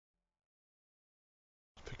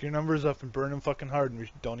Pick your numbers up and burn them fucking hard, and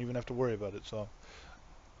we don't even have to worry about it. So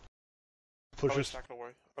push us. Not gonna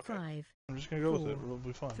worry. Okay. 5. I'm just gonna go with it. We'll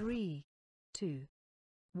be fine. 3, 2,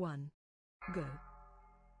 1, go.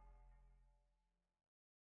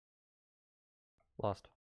 Lost.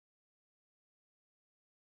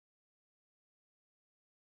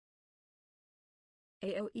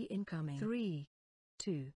 AOE incoming. 3,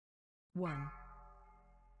 2, 1.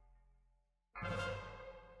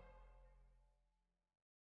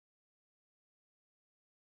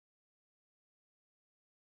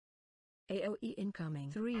 AOE incoming.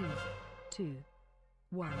 3, 2,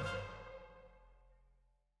 1.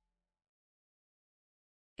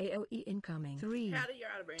 AOE incoming. 3, Patty, you're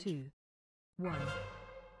out of range. 2, 1.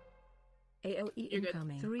 AOE You're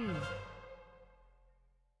incoming. good.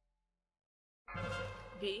 3,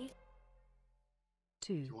 B.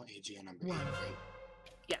 2, You want AG on number 8, 1. right?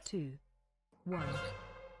 Yes. 2, 1,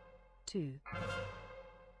 2,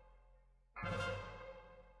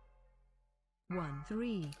 1,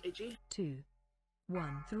 3, AG. 2,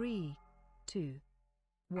 1, 3, 2,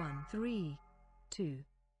 1, 3, 2,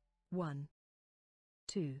 1,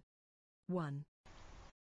 2, 1,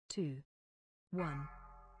 2, 1,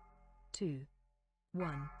 2,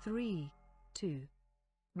 1, 3, 2,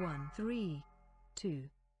 1, 3, 2,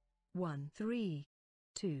 1, 3,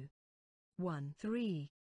 2, 1, 3,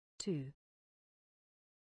 2,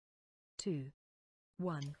 2,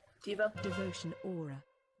 1. Diva. Devotion aura.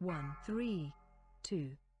 1, 3,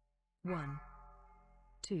 2, 1,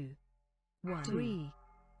 2, 1, 3,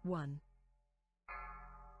 1.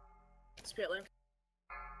 Spirit Link.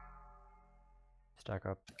 Stack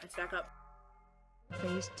up. I stack up.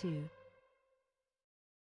 Phase 2.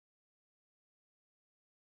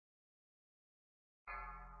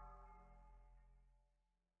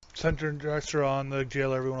 Center and Dexter on the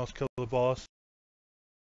jail. Everyone else kill the boss.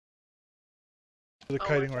 The I'll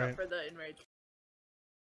kiting watch out right. for the enrage.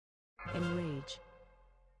 Enrage.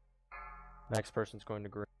 Next person's going to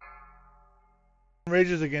green.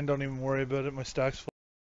 Rages again. Don't even worry about it. My stack's full.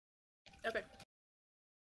 Okay.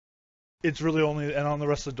 It's really only, and on the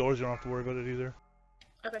rest of the doors, you don't have to worry about it either.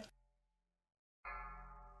 Okay.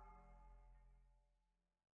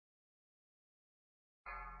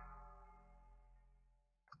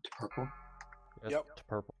 To purple. Yes, Yep. to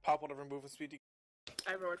purple. Pop whatever movement speed you.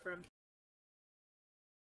 I roared for him.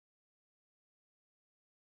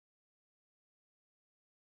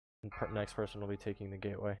 And next person will be taking the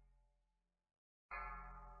gateway.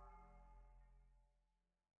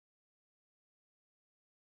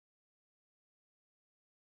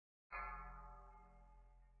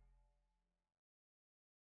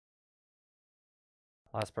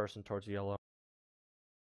 Last person towards yellow.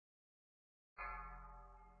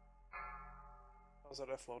 How's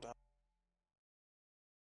that flow down?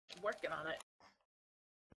 Working on it.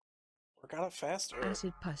 Work on it faster.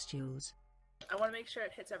 Acid pustules. I want to make sure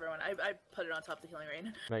it hits everyone. I put it on top of the healing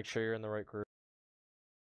rain. Make sure you're in the right group.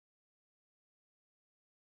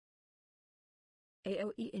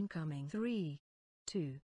 AOE incoming. 3,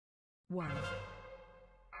 2, 1.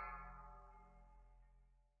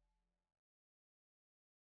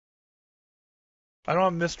 I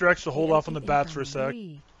don't have misdirects to hold off on the bats for a sec.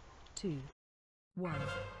 3, 2, 1.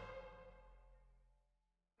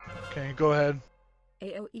 Okay, go ahead.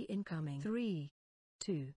 AOE incoming. 3,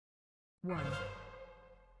 2, 1.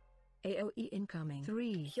 AOE incoming.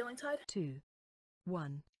 3, Healing Tide? 2,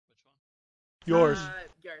 1. Which one? Yours.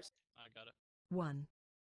 Yours. I got it. 1,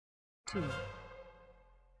 2, Can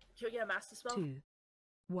we get a master spell? 2,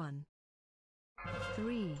 1.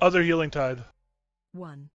 3, Other healing tide.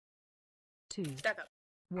 1, 2, Stack up.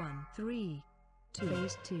 1, 3, 2.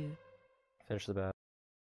 Phase 2. Finish the bat.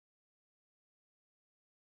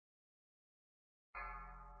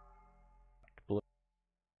 Blue.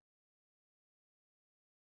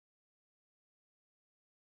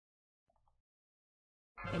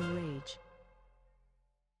 Enrage.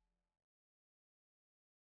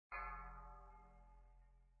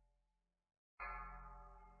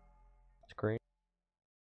 It's green.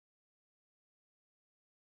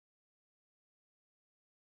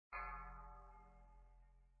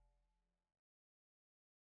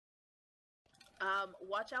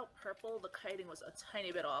 Watch out, purple. The kiting was a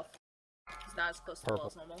tiny bit off. It's not as close to the Purple. wall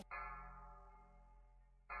as normal.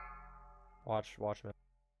 Watch me.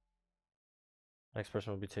 Next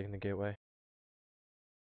person will be taking the gateway.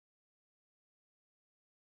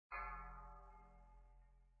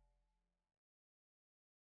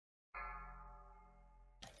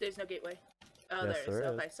 There's no gateway. Oh, Yes, there is.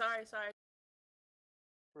 there Okay, is. sorry.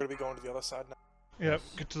 We're gonna be going to the other side now. Yep,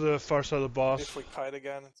 get to the far side of the boss. If we kite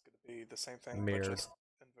again, it's gonna be the same thing, Mirrored. but just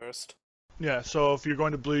inversed. Yeah, so if you're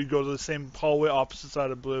going to blue, you go to the same hallway opposite side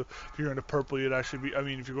of blue. If you're going to purple, you'd actually be... I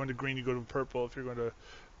mean, if you're going to green, you go to purple. If you're going to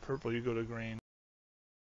purple, you go to green.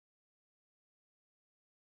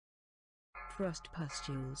 Frost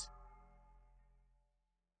pustules.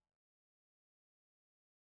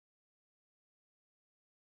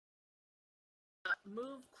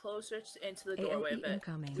 Move closer into the doorway a AOE bit.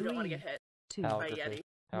 incoming. We don't want to 3, get hit 2, Hal, by grip Yeti. me.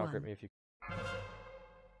 Hal, grip 1. me if you.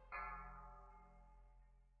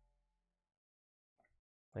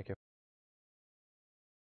 Thank you.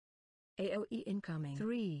 AOE incoming.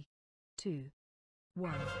 3, 2,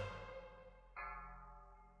 1.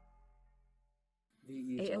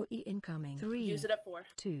 AOE incoming. 3, Use it at 4.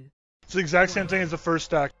 2. It's the exact same thing as the first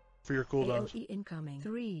stack for your cooldowns. AOE incoming.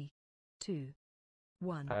 3, 2,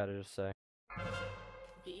 1. I had to just say.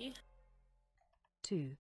 B.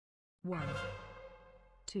 2, 1.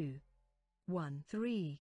 2, 1.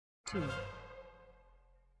 3, 2.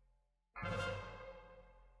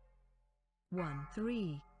 1,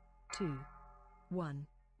 3, 2, 1.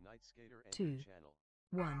 2,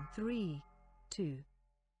 1, 3, 2,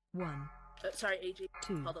 1. Sorry, AG.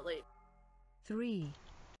 2, Called it late. 3,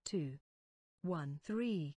 2, 1,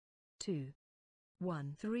 3, 2,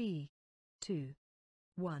 1, 3, 2,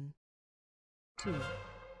 1, 2,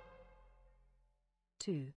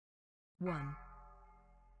 2, 1,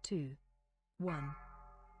 2, 1,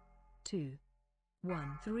 2,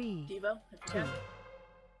 1, 3, Devo, if you 2, can.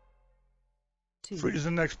 2, Freeze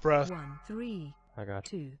the next breath. 1, 3, I got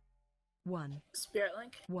 2, 1, Spirit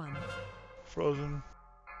Link. 1. Frozen.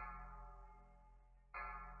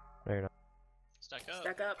 No, you're not. Stack up.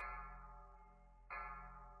 Stack up.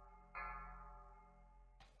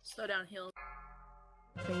 Slow down, heal.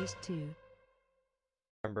 Phase 2.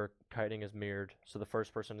 Remember, kiting is mirrored, so the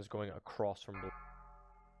first person is going across from blue.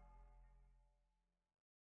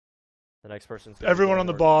 The next person's gonna be Everyone going on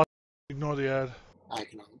the north. boss. Ignore the ad.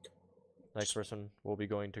 Economic. Next person will be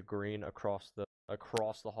going to green across the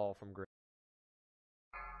hall from green.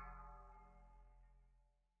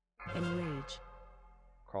 Enrage.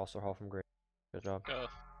 Across the hall from green. Good job. Go.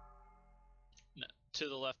 No, to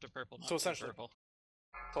the left of purple. Not So to essentially- purple.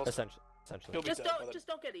 Close. Essentially, He'll be Just dead by don't, then. just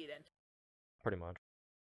don't get eaten. pretty much.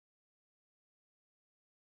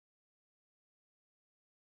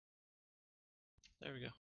 There we go.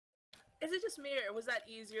 Is it just me, or was that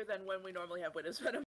easier than when we normally have Widow's Venom?